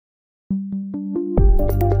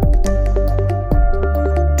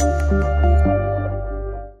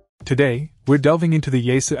Today, we're delving into the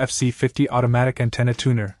Yaesu FC-50 automatic antenna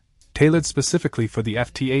tuner, tailored specifically for the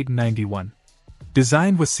FT-891.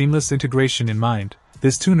 Designed with seamless integration in mind,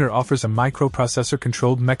 this tuner offers a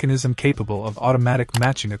microprocessor-controlled mechanism capable of automatic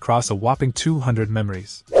matching across a whopping 200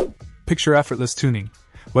 memories. Picture effortless tuning,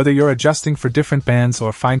 whether you're adjusting for different bands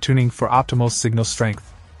or fine-tuning for optimal signal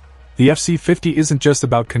strength. The FC-50 isn't just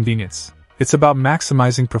about convenience, it's about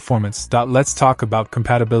maximizing performance. Let's talk about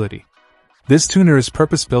compatibility. This tuner is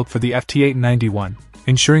purpose-built for the FT-891,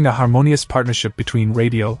 ensuring a harmonious partnership between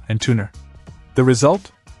radio and tuner. The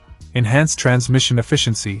result? Enhanced transmission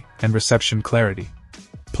efficiency and reception clarity.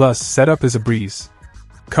 Plus, setup is a breeze.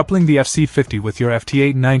 Coupling the FC-50 with your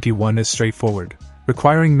FT-891 is straightforward,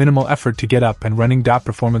 requiring minimal effort to get up and running.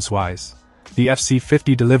 Performance-wise, the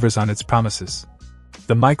FC-50 delivers on its promises.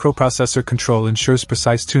 The microprocessor control ensures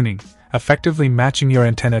precise tuning, effectively matching your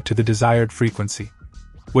antenna to the desired frequency.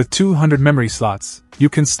 With 200 memory slots, you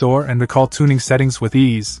can store and recall tuning settings with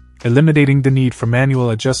ease, eliminating the need for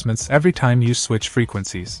manual adjustments every time you switch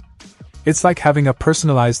frequencies. It's like having a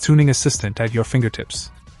personalized tuning assistant at your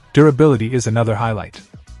fingertips. Durability is another highlight.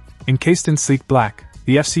 Encased in sleek black,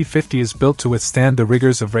 the FC-50 is built to withstand the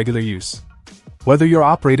rigors of regular use. Whether you're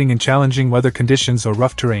operating in challenging weather conditions or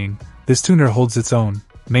rough terrain, this tuner holds its own,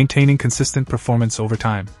 maintaining consistent performance over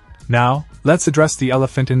time. Now, let's address the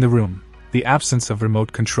elephant in the room: the absence of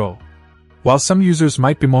remote control. While some users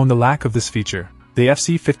might bemoan the lack of this feature, the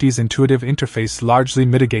FC-50's intuitive interface largely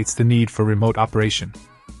mitigates the need for remote operation.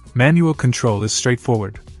 Manual control is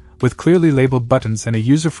straightforward, with clearly labeled buttons and a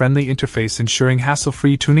user-friendly interface ensuring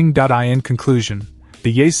hassle-free tuning. In conclusion,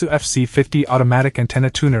 the Yaesu FC-50 automatic antenna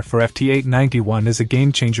tuner for FT-891 is a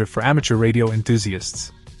game-changer for amateur radio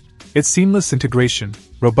enthusiasts. Its seamless integration,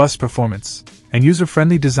 robust performance, and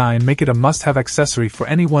user-friendly design make it a must-have accessory for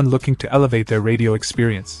anyone looking to elevate their radio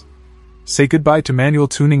experience. Say goodbye to manual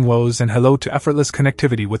tuning woes and hello to effortless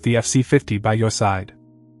connectivity with the FC-50 by your side.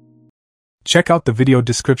 Check out the video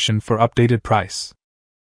description for updated price.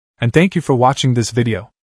 And thank you for watching this video.